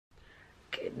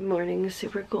Morning,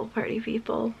 super cool party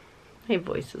people. My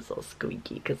voice is all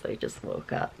squeaky because I just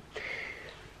woke up.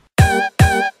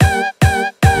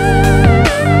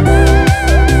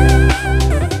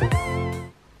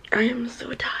 I am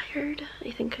so tired. I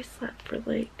think I slept for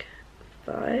like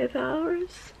 5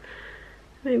 hours,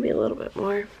 maybe a little bit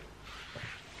more.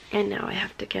 And now I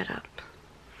have to get up.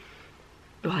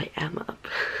 Well, I am up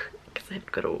because I have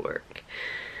to go to work.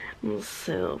 I'm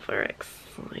super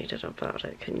excited about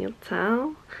it. Can you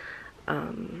tell?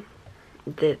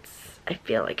 I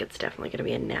feel like it's definitely going to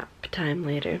be a nap time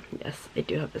later. Yes, I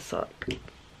do have the sock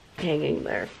hanging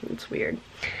there. It's weird.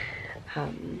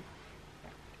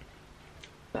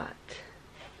 But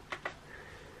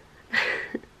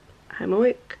I'm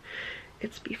awake.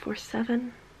 It's before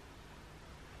 7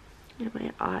 and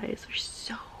my eyes are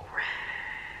so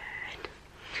red.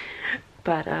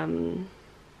 But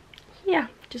yeah,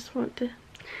 just want to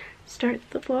start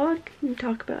the vlog and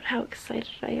talk about how excited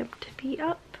I am to be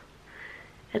up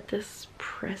at this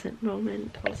present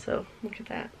moment. Also, look at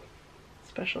that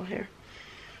special hair.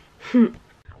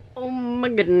 Oh my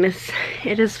goodness,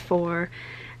 it is 4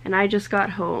 and I just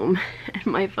got home and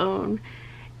my phone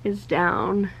is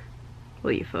down.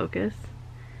 Will you focus?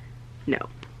 No.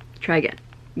 Try again.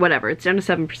 Whatever, it's down to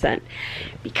 7%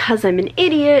 because I'm an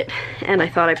idiot and I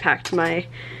thought I packed my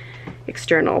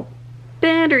external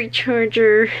battery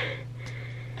charger,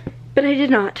 but I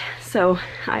did not. So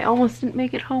I almost didn't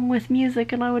make it home with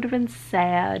music and I would have been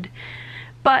sad.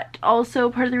 But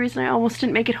also part of the reason I almost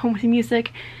didn't make it home with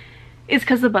music is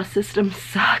because the bus system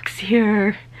sucks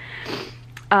here.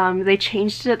 They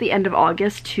changed it at the end of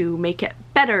August to make it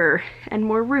better and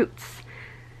more routes.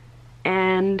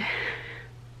 And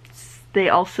they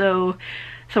also,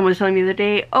 someone was telling me the other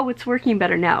day, oh, it's working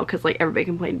better now, because like everybody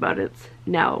complained about it. It's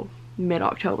now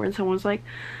mid-October and someone was like,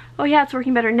 oh yeah, it's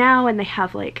working better now, and they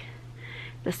have like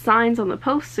the signs on the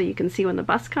post so you can see when the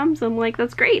bus comes. I'm like,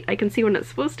 that's great, I can see when it's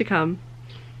supposed to come,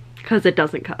 because it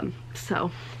doesn't come. So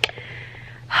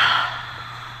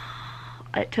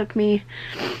it took me,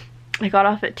 I got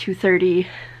off at 2:30.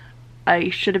 I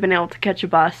should have been able to catch a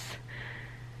bus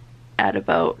at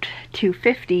about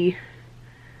 2:50.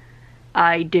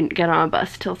 I didn't get on a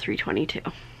bus till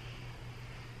 3:22.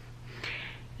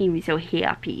 I'm so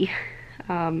happy.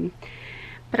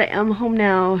 But I am home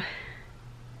now.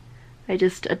 I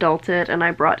just adulted and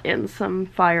I brought in some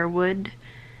firewood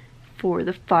for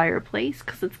the fireplace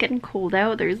because it's getting cold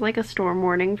out. There's like a storm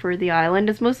warning for the island.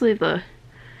 It's mostly the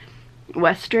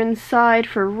western side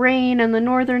for rain and the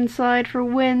northern side for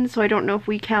wind, so I don't know if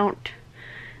we count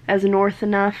as north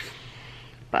enough.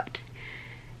 But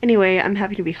anyway, I'm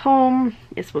happy to be home.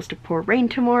 It's supposed to pour rain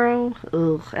tomorrow.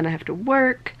 Ugh, and I have to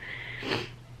work.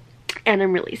 And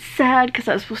I'm really sad because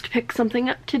I was supposed to pick something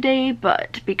up today,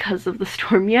 but because of the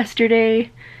storm yesterday,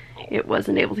 it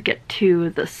wasn't able to get to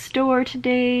the store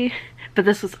today. But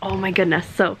this was, oh my goodness.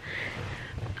 So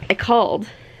I called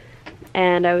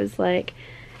and I was like,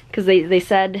 because they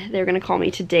said they were going to call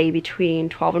me today between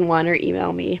 12 and 1 or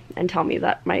email me and tell me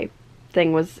that my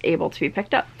thing was able to be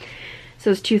picked up. So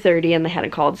it was 2:30 and they hadn't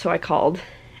called, so I called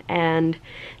and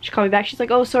she called me back. She's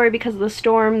like, oh, sorry, because of the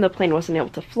storm the plane wasn't able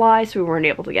to fly, so we weren't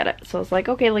able to get it. So I was like,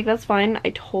 okay, like that's fine,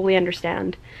 I totally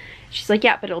understand. She's like,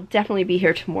 yeah, but it'll definitely be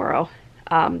here tomorrow.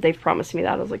 They've promised me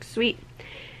that. I was like, sweet.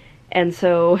 And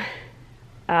so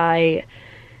I,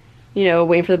 you know,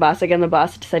 waiting for the bus. I get on the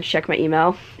bus, decided to check my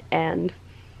email, and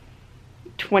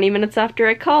 20 minutes after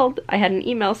I called, I had an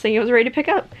email saying it was ready to pick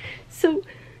up. So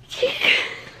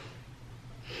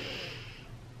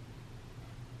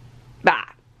bah.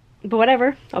 But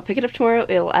whatever, I'll pick it up tomorrow.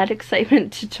 It'll add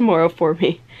excitement to tomorrow for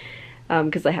me,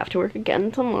 because I have to work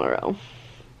again tomorrow.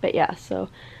 But yeah, so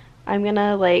I'm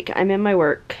gonna, like, I'm in my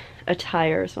work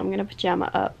attire, so I'm gonna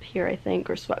pajama up here, I think,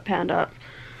 or sweatpant up,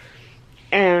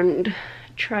 and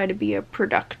try to be a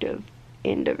productive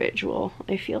individual.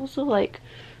 I feel so, like,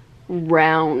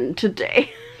 round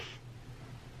today.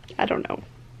 I don't know.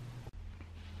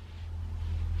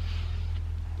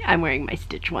 I'm wearing my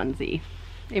Stitch onesie.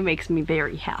 It makes me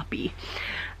very happy.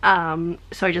 So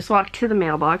I just walked to the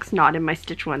mailbox, not in my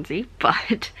Stitch onesie,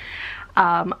 but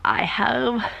I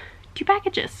have 2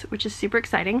 packages, which is super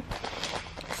exciting.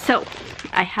 So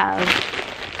I have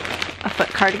a Foot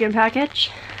Cardigan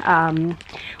package,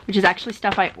 which is actually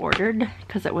stuff I ordered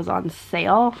because it was on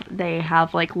sale. They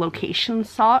have like location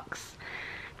socks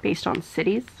based on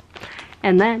cities.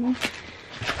 And then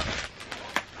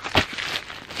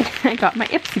I got my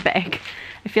Ipsy bag.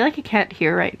 I feel like I can't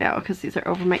hear right now because these are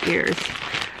over my ears,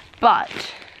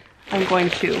 but I'm going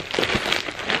to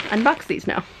unbox these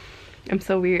now. I'm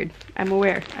so weird. I'm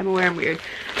aware I'm weird.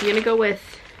 I'm gonna go with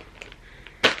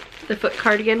the Foot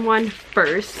Cardigan one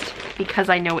first because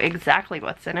I know exactly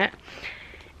what's in it.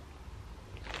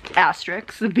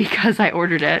 Asterisk, because I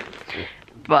ordered it.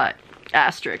 But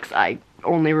asterisk, I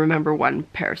only remember one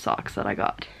pair of socks that I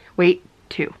got. Wait,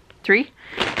 2, 3?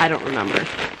 I don't remember.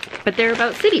 But they're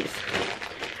about cities.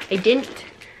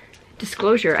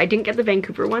 Disclosure, I didn't get the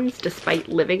Vancouver ones despite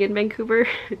living in Vancouver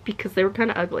because they were kind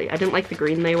of ugly. I didn't like the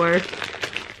green they were.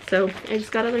 So I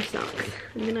just got other socks.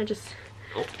 I'm gonna just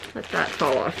let that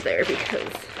fall off there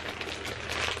because,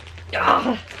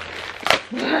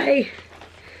 why?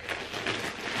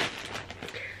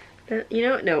 You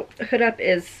know what, no, hood up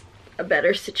is a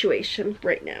better situation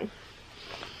right now.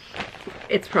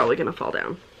 It's probably gonna fall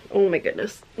down. Oh my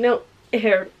goodness. No,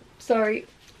 hair, sorry,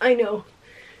 I know.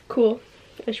 Cool,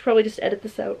 I should probably just edit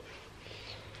this out.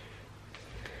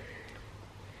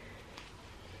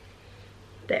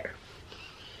 There.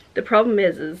 The problem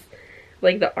is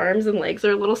like the arms and legs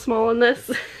are a little small in this,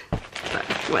 but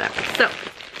whatever. So,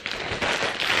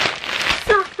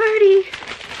 sock party.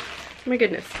 Oh my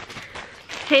goodness.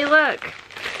 Hey look,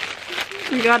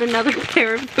 we got another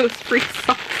pair of those free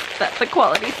socks that the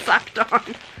quality sucked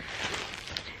on.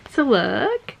 So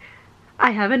look, I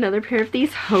have another pair of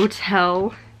these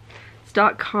Hotels.com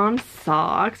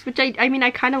socks, which I mean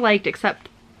I kind of liked, except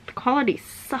the quality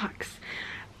sucks.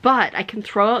 But I can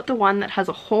throw out the one that has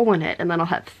a hole in it and then I'll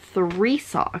have 3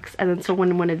 socks, and then so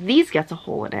when one of these gets a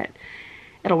hole in it,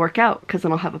 it'll work out because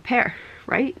then I'll have a pair,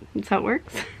 right? That's how it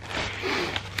works.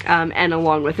 And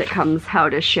along with it comes how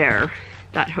to share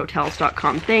that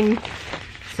Hotels.com thing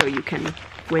so you can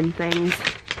win things.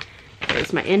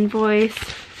 There's my invoice.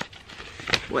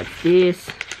 What's this?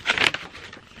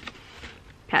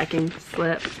 Packing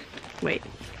slip. Wait.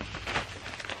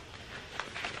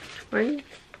 1,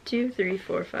 2, 3,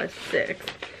 4, 5, 6.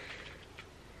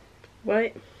 What?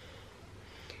 I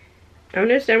don't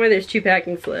understand why there's 2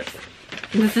 packing slips.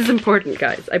 This is important,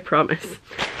 guys, I promise.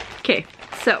 Okay,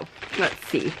 so let's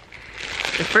see.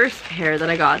 The first pair that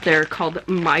I got, they're called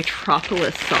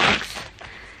Metropolis socks.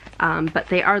 But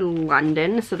they are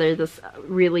London, so they're this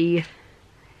really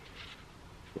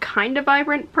kind of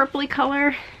vibrant purpley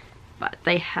color. But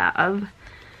they have,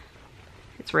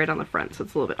 it's right on the front, so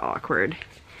it's a little bit awkward.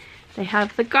 They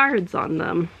have the guards on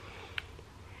them.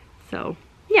 So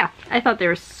yeah, I thought they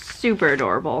were super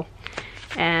adorable.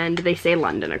 And they say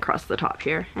London across the top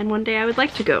here. And one day I would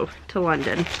like to go to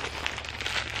London.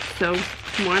 So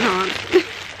why not?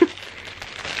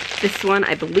 This one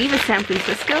I believe is San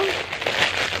Francisco.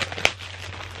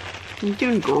 I'm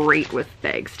doing great with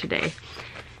bags today.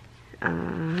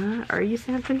 Are you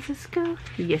San Francisco?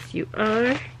 Yes, you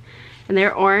are. And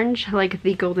they're orange, like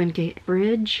the Golden Gate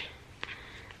Bridge.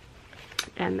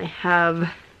 And they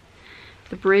have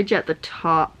the bridge at the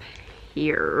top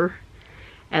here.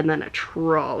 And then a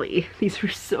trolley. These are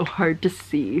so hard to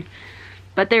see.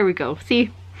 But there we go.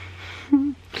 See?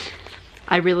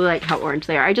 I really like how orange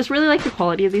they are. I just really like the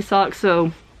quality of these socks.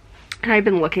 So I've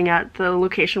been looking at the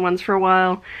location ones for a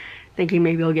while, thinking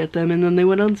maybe I'll get them. And then they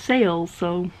went on sale.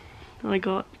 So I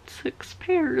got 6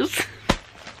 pairs.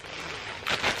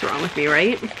 What's wrong with me,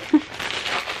 right?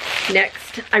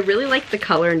 Next, I really like the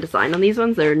color and design on these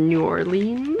ones. They're New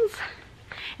Orleans.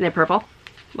 And they're purple.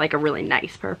 Like a really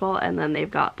nice purple. And then they've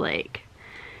got like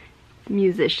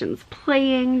musicians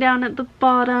playing down at the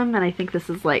bottom. And I think this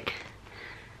is like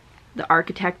the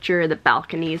architecture, the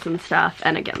balconies and stuff.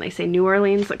 And again, they say New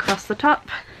Orleans across the top.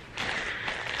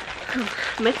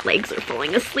 My legs are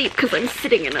falling asleep because I'm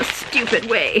sitting in a stupid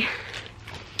way.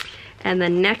 And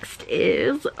then next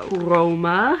is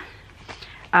Roma.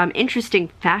 Interesting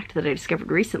fact that I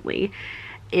discovered recently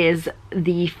is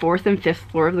the 4th and 5th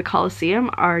floor of the Colosseum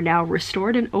are now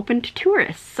restored and open to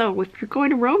tourists. So if you're going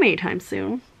to Rome anytime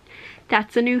soon,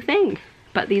 that's a new thing.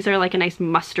 But these are like a nice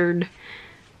mustard,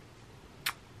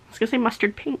 I was gonna say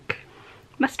mustard pink,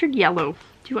 mustard yellow.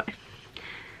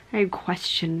 I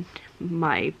question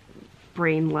my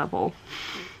brain level.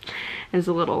 There's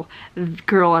a little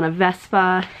girl on a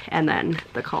Vespa and then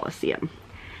the Colosseum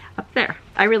up there.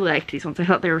 I really liked these ones. I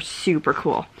thought they were super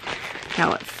cool.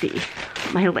 Now let's see.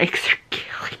 My legs are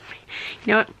killing me.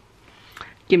 You know what?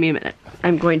 Give me a minute.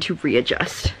 I'm going to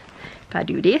readjust. If I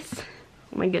do this,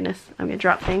 oh my goodness, I'm gonna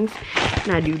drop things.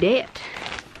 And I do that.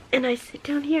 And I sit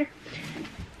down here.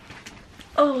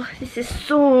 Oh, this is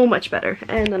so much better.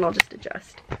 And then I'll just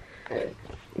adjust.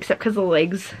 Except because the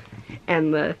legs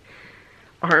and the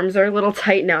arms are a little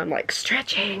tight now. I'm like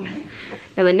stretching.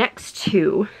 Now the next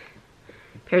 2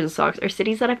 pairs of socks are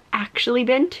cities that I've actually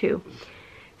been to.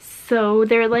 So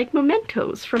they're like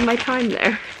mementos from my time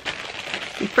there.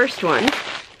 The first one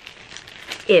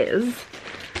is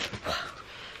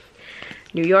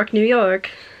New York, New York.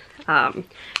 So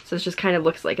it just kind of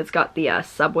looks like it's got the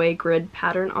subway grid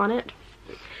pattern on it.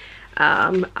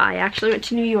 I actually went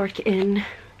to New York in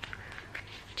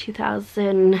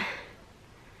 2010?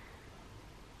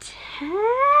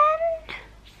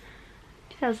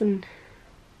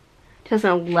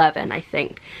 2011, I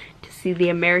think, to see the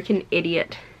American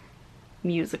Idiot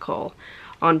musical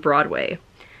on Broadway.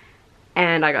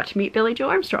 And I got to meet Billie Joe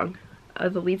Armstrong,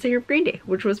 the lead singer of Green Day,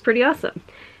 which was pretty awesome.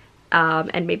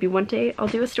 And maybe one day I'll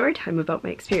do a story time about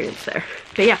my experience there.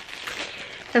 But yeah,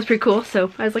 that's pretty cool.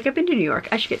 So I was like, I've been to New York,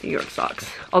 I should get New York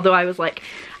socks. Although I was like,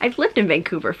 I've lived in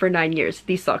Vancouver for 9 years,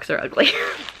 these socks are ugly.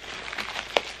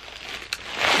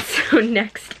 So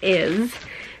next is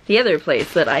the other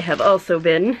place that I have also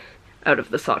been, out of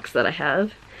the socks that I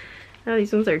have. Oh,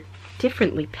 these ones are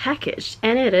differently packaged,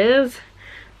 and it is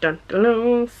dun, dun,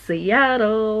 dun,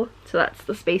 Seattle. So that's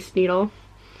the Space Needle.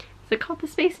 Is it called the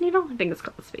Space Needle? I think it's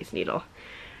called the Space Needle.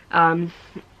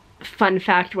 Fun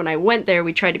fact, when I went there,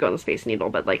 we tried to go on the Space Needle,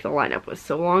 but like the lineup was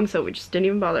so long, so we just didn't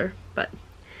even bother.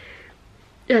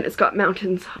 And it's got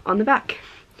mountains on the back.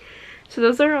 So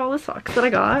those are all the socks that I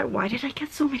got. Why did I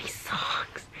get so many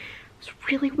socks? It's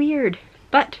really weird,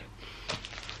 but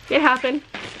it happened.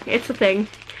 It's a thing.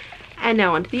 And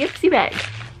now onto the Ipsy bag.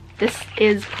 This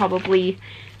is probably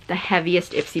the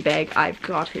heaviest Ipsy bag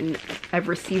I've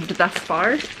received thus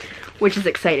far, which is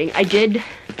exciting. I did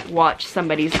watch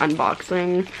somebody's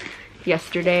unboxing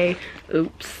yesterday.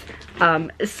 Oops.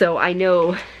 So I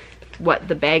know what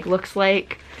the bag looks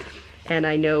like, and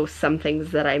I know some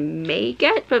things that I may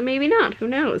get, but maybe not. Who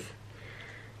knows?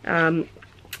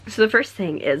 So the first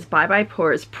thing is Bye Bye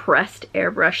Pores Pressed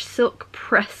Airbrush Silk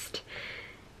Pressed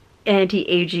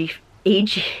Anti-Aging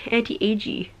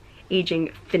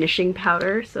Finishing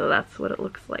Powder. So that's what it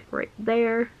looks like right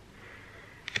there.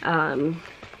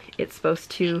 It's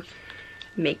supposed to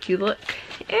make you look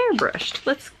airbrushed.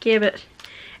 Let's give it...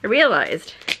 I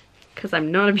realized, because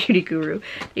I'm not a beauty guru,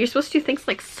 that you're supposed to do things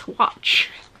like swatch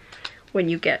when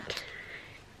you get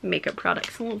makeup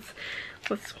products. So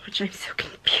let's swatch. I'm so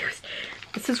confused.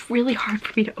 This is really hard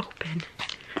for me to open.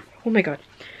 Oh my god.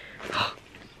 Oh,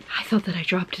 I thought that I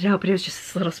dropped it out, but it was just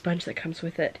this little sponge that comes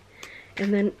with it.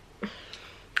 And then,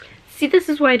 see, this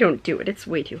is why I don't do it. It's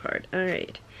way too hard.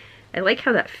 Alright. I like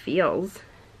how that feels.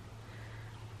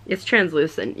 It's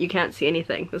translucent. You can't see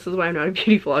anything. This is why I'm not a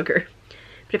beauty vlogger.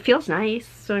 But it feels nice.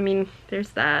 So, I mean,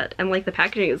 there's that. And, like, the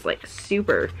packaging is, like,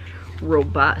 super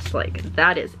robust. Like,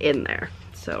 that is in there.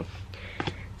 So,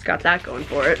 it's got that going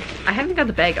for it. I haven't got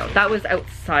the bag out. That was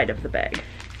outside of the bag.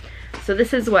 So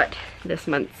this is what this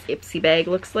month's Ipsy bag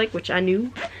looks like, which I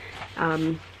knew.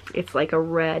 It's like a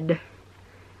red,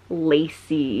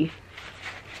 lacy,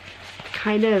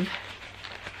 kind of,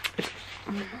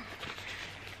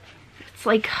 it's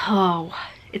like, oh,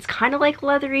 it's kind of like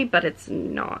leathery, but it's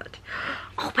not.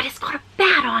 Oh, but it's got a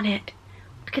bat on it.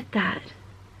 Look at that.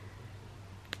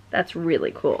 That's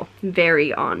really cool.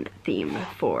 Very on theme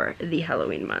for the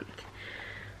Halloween month.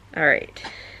 All right,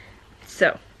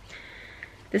 so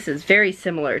this is very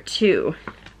similar to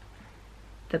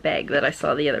the bag that I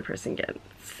saw the other person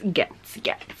gets.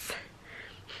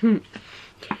 In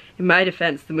my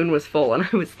defense, the moon was full and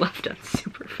I was left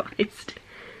unsupervised.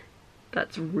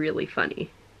 That's really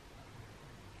funny.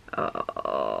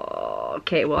 Oh,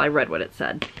 okay, well, I read what it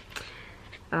said.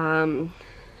 I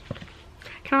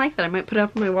kind of like that. I might put it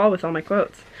up on my wall with all my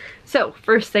quotes. So,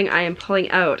 first thing I am pulling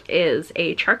out is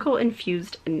a charcoal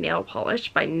infused nail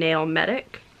polish by Nail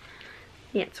Medic.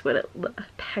 That's what the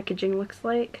packaging looks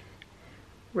like.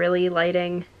 Really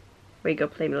lighting. Where you go,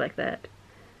 play me like that.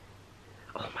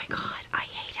 Oh my god, I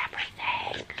hate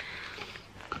everything.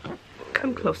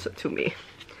 Come closer to me.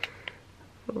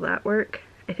 Will that work?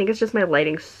 I think it's just my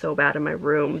lighting's so bad in my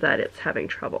room that it's having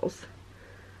troubles.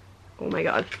 Oh my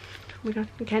god. Oh my god,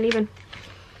 I can't even.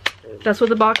 That's what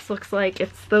the box looks like.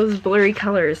 It's those blurry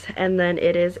colors. And then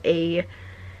it is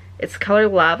it's color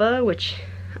Lava, which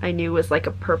I knew was like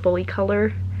a purpley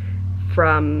color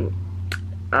from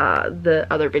the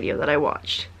other video that I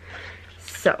watched.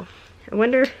 So, I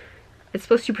wonder, it's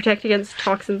supposed to protect against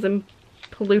toxins and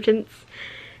pollutants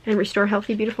and restore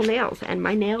healthy, beautiful nails. And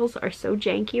my nails are so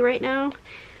janky right now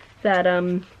that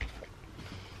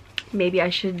maybe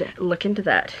I should look into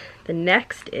that. The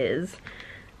next is,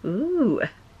 ooh,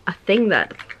 a thing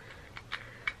that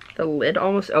the lid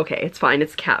almost, okay, it's fine,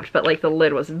 it's capped, but like the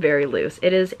lid was very loose.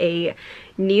 It is a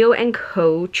Neo &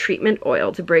 Co treatment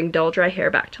oil to bring dull, dry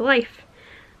hair back to life,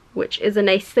 which is a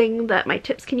nice thing that my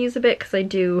tips can use a bit because I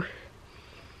do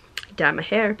dye my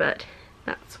hair, but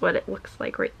that's what it looks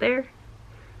like right there.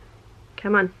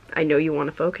 Come on, I know you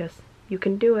want to focus. You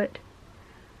can do it.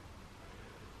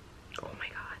 Oh my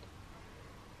god.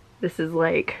 This is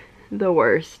like the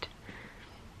worst.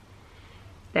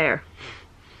 There.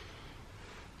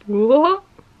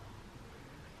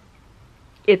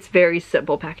 It's very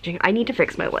simple packaging. I need to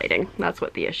fix my lighting. That's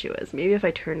what the issue is. Maybe if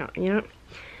I turn on, you know,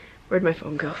 where'd my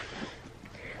phone go?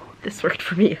 This worked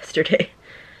for me yesterday.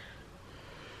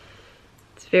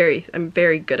 I'm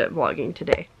very good at vlogging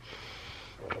today.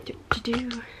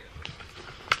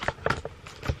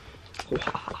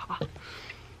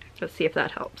 Let's see if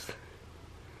that helps.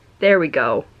 There we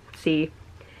go. See,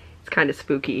 it's kind of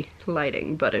spooky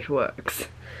lighting, but it works.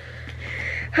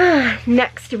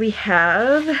 Next we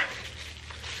have,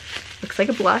 looks like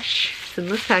a blush. It's in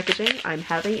this packaging. I'm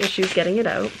having issues getting it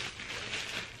out.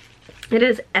 It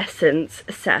is Essence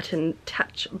Satin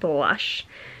Touch Blush,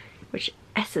 which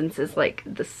Essence is like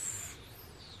the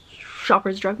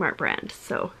Shoppers Drug Mart brand.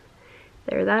 So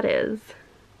there that is.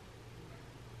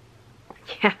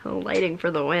 Yeah, lighting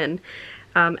for the win.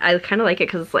 I kind of like it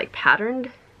because it's like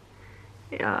patterned.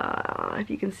 If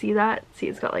you can see that, see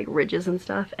it's got like ridges and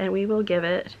stuff, and we will give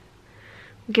it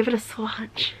a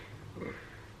swatch.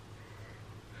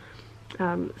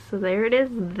 So there it is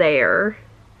there.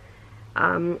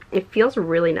 It feels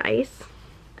really nice,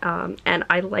 and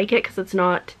I like it because it's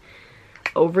not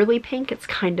overly pink. It's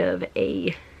kind of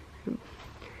a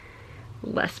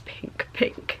less pink.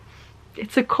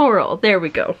 It's a coral. There we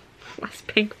go. Less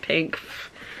pink.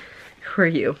 Who are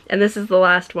you? And this is the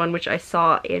last one, which I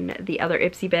saw in the other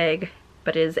Ipsy bag,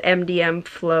 but is MDM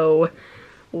Flow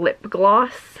Lip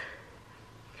Gloss.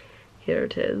 Here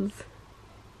it is.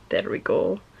 There we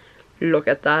go. Look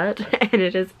at that. And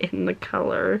it is in the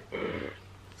color,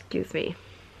 excuse me,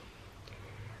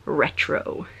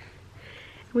 Retro.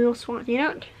 We will swatch, you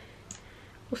know,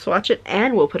 we'll swatch it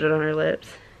and we'll put it on our lips.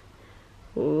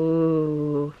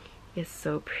 Ooh, it's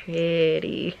so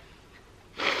pretty.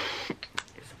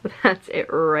 So that's it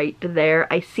right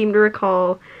there. I seem to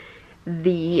recall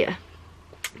the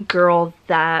girl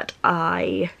that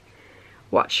I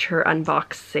watched her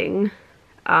unboxing,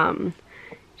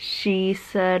 she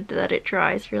said that it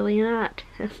dries really matte.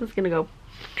 This is gonna go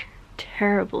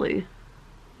terribly.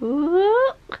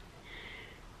 I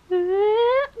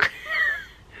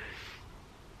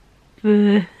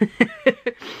kind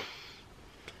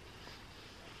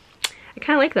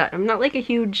of like that. I'm not like a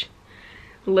huge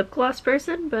lip gloss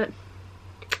person, but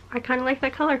I kind of like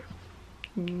that color.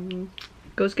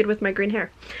 Goes good with my green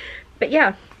hair. But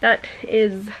yeah, that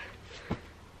is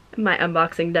my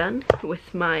unboxing done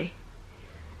with my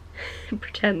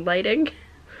pretend lighting.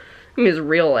 I mean, it's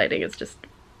real lighting, it's just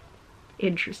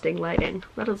interesting lighting.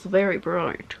 That is very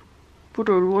bright, but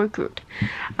I like it.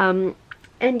 And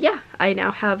yeah, I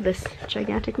now have this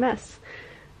gigantic mess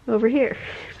over here,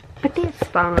 but that's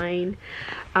fine.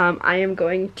 I am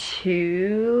going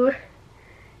to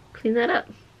clean that up.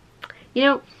 You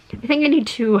know, I think I need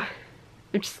to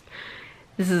just,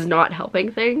 this is not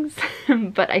helping things,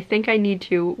 but I think I need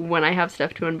to, when I have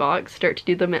stuff to unbox, start to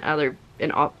do them in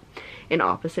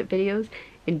opposite videos,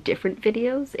 in different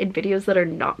videos, in videos that are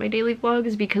not my daily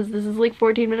vlogs, because this is like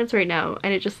 14 minutes right now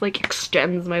and it just like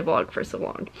extends my vlog for so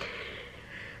long.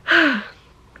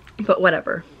 But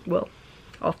whatever,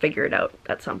 I'll figure it out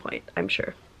at some point, I'm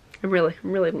sure. I'm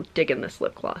really digging this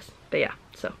lip gloss. But yeah,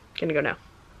 so gonna go now.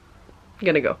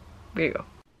 Gonna go.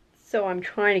 So I'm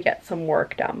trying to get some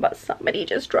work done, but somebody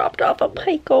just dropped off a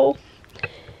Pico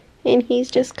and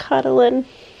he's just cuddling.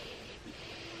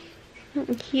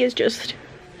 He is just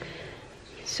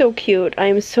so cute. I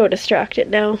am so distracted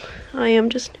now. I am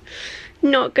just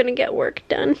not gonna get work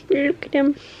done. Look at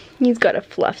him. He's got a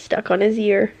fluff stuck on his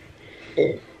ear.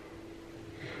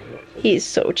 He's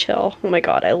so chill. Oh my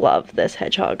god, I love this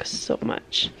hedgehog so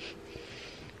much.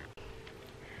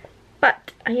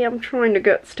 But I am trying to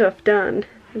get stuff done.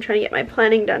 I'm trying to get my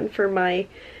planning done for my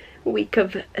week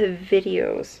of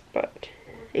videos, but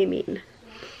I mean,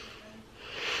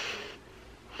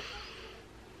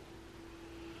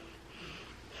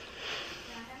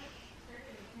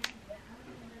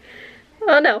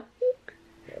 oh no.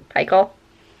 Pico.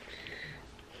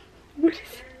 What is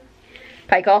it?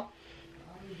 Pico.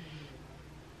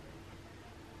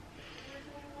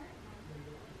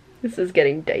 This is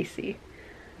getting dicey.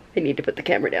 I need to put the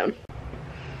camera down.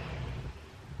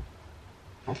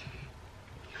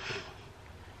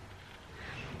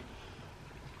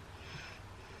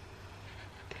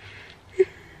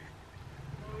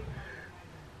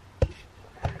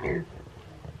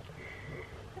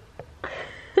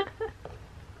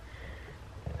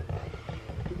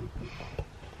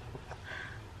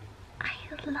 I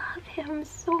love him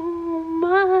so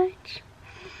much.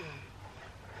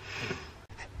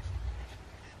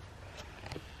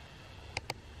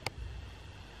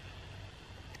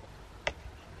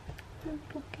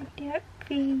 Look at that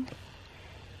face.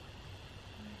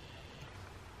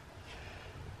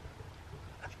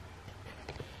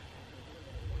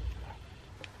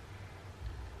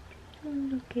 Oh,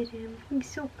 look at him. He's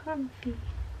so comfy.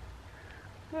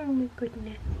 Oh my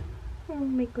goodness. Oh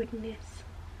my goodness.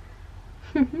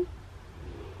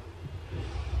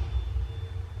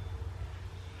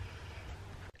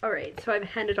 Alright, so I've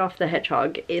handed off the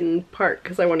hedgehog in part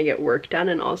because I want to get work done,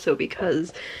 and also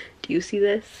because, do you see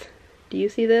this? Do you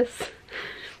see this?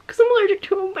 Because I'm allergic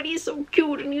to him, but he's so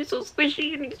cute and he's so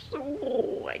squishy and he's so,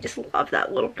 oh, I just love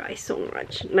that little guy so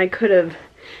much. And I could have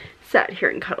sat here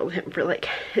and cuddled him for like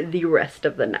the rest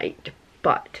of the night,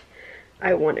 but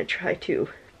I want to try to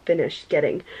finish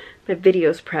getting my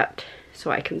videos prepped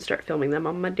so I can start filming them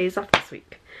on Mondays off this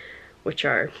week, which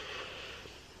are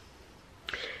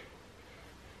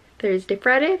Thursday,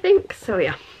 Friday, I think. So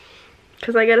yeah,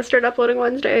 because I gotta start uploading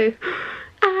Wednesday.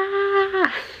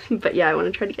 But yeah, I want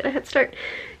to try to get a head start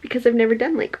because I've never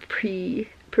done like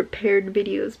pre-prepared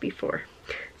videos before.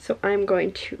 So I'm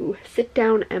going to sit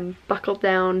down and buckle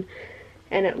down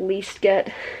and at least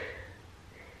get,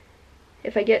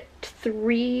 if I get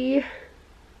 3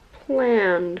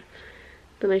 planned,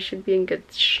 then I should be in good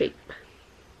shape.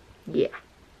 Yeah.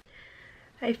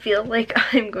 I feel like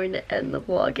I'm going to end the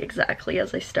vlog exactly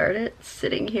as I started,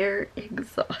 sitting here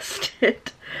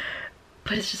exhausted.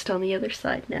 But it's just on the other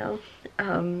side now.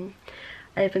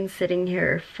 I've been sitting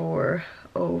here for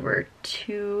over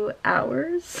 2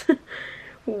 hours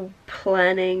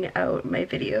planning out my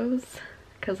videos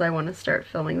because I want to start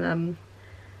filming them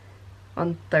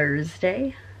on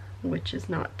Thursday, which is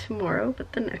not tomorrow,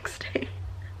 but the next day.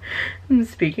 I'm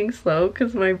speaking slow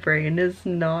because my brain is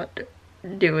not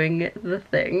doing the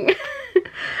thing.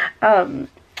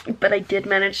 But I did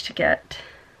manage to get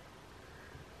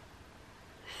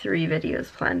 3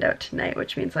 videos planned out tonight,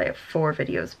 which means I have 4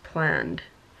 videos planned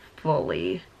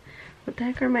fully. What the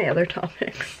heck are my other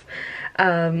topics?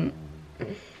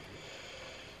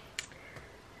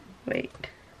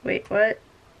 Wait, what?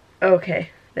 Okay,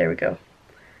 there we go.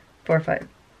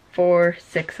 4,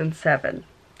 6, and 7.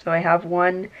 So I have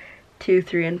 1, 2,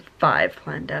 3, and 5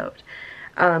 planned out.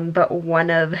 But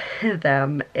one of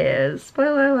them is,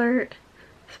 spoiler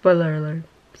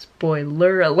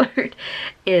alert,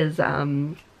 is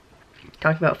talking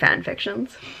about fan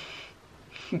fictions.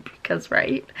 Because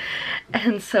right?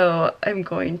 And so I'm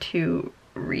going to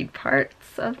read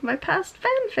parts of my past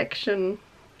fan fiction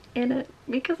in it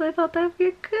because I thought that would be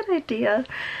a good idea.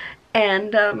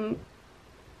 And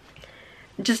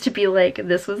just to be like,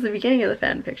 this was the beginning of the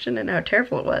fan fiction and how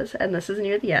terrible it was, and this is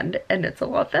near the end and it's a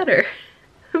lot better.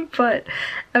 But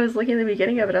I was looking at the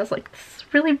beginning of it, I was like, this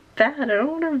is really bad, I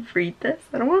don't want to read this,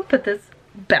 I don't want to put this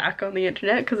back on the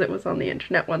internet because it was on the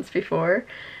internet once before.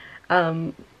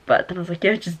 But then I was like,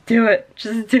 yeah, just do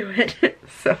it.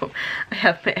 So I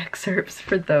have my excerpts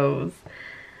for those.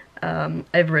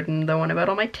 I've written the one about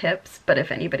all my tips, but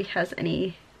if anybody has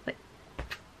any like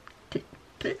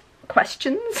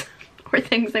questions or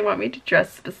things they want me to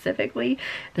address specifically,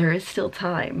 there is still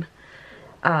time.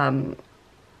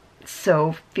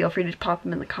 So feel free to pop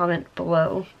them in the comment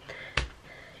below.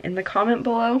 In the comment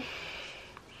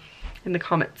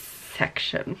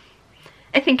section.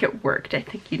 I think it worked. I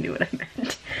think you knew what I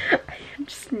meant.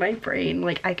 Just my brain,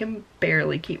 like, I can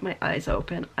barely keep my eyes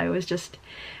open. I was just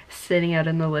sitting out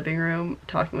in the living room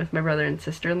talking with my brother and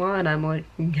sister-in-law, and I'm like,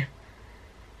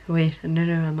 wait, no,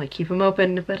 I'm like, keep them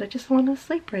open, but I just want to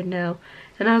sleep right now.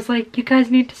 And I was like, you guys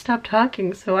need to stop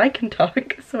talking so I can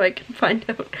talk, so I can find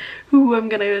out who I'm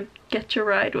gonna get your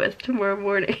ride with tomorrow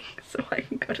morning, so I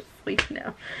can go to sleep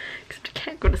now. Except I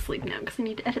can't go to sleep now because I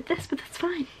need to edit this, but that's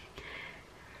fine.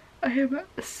 I am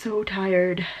so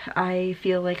tired. I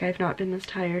feel like I've not been this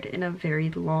tired in a very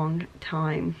long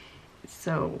time.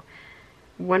 So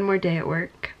one more day at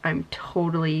work, I'm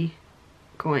totally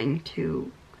going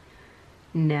to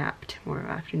nap tomorrow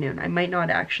afternoon. I might not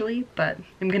actually, but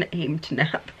I'm gonna aim to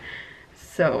nap.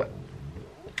 So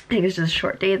I think it's just a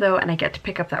short day though, and I get to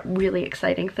pick up that really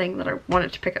exciting thing that I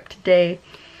wanted to pick up today,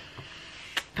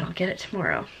 but I'll get it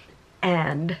tomorrow.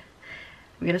 And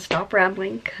I'm gonna stop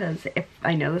rambling because if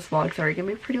I know this vlog's already gonna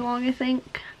be pretty long, I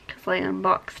think, because I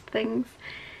unboxed things,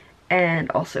 and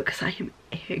also because I am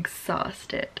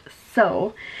exhausted.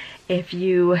 So if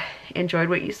you enjoyed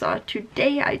what you saw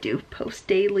today, I do post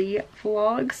daily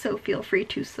vlogs, so feel free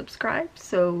to subscribe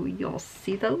so you'll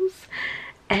see those.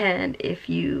 And if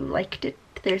you liked it,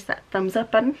 there's that thumbs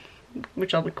up button,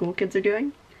 which all the cool kids are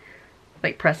doing,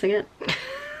 like pressing it.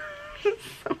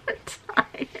 So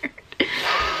tired.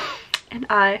 And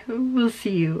I will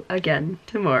see you again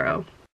tomorrow.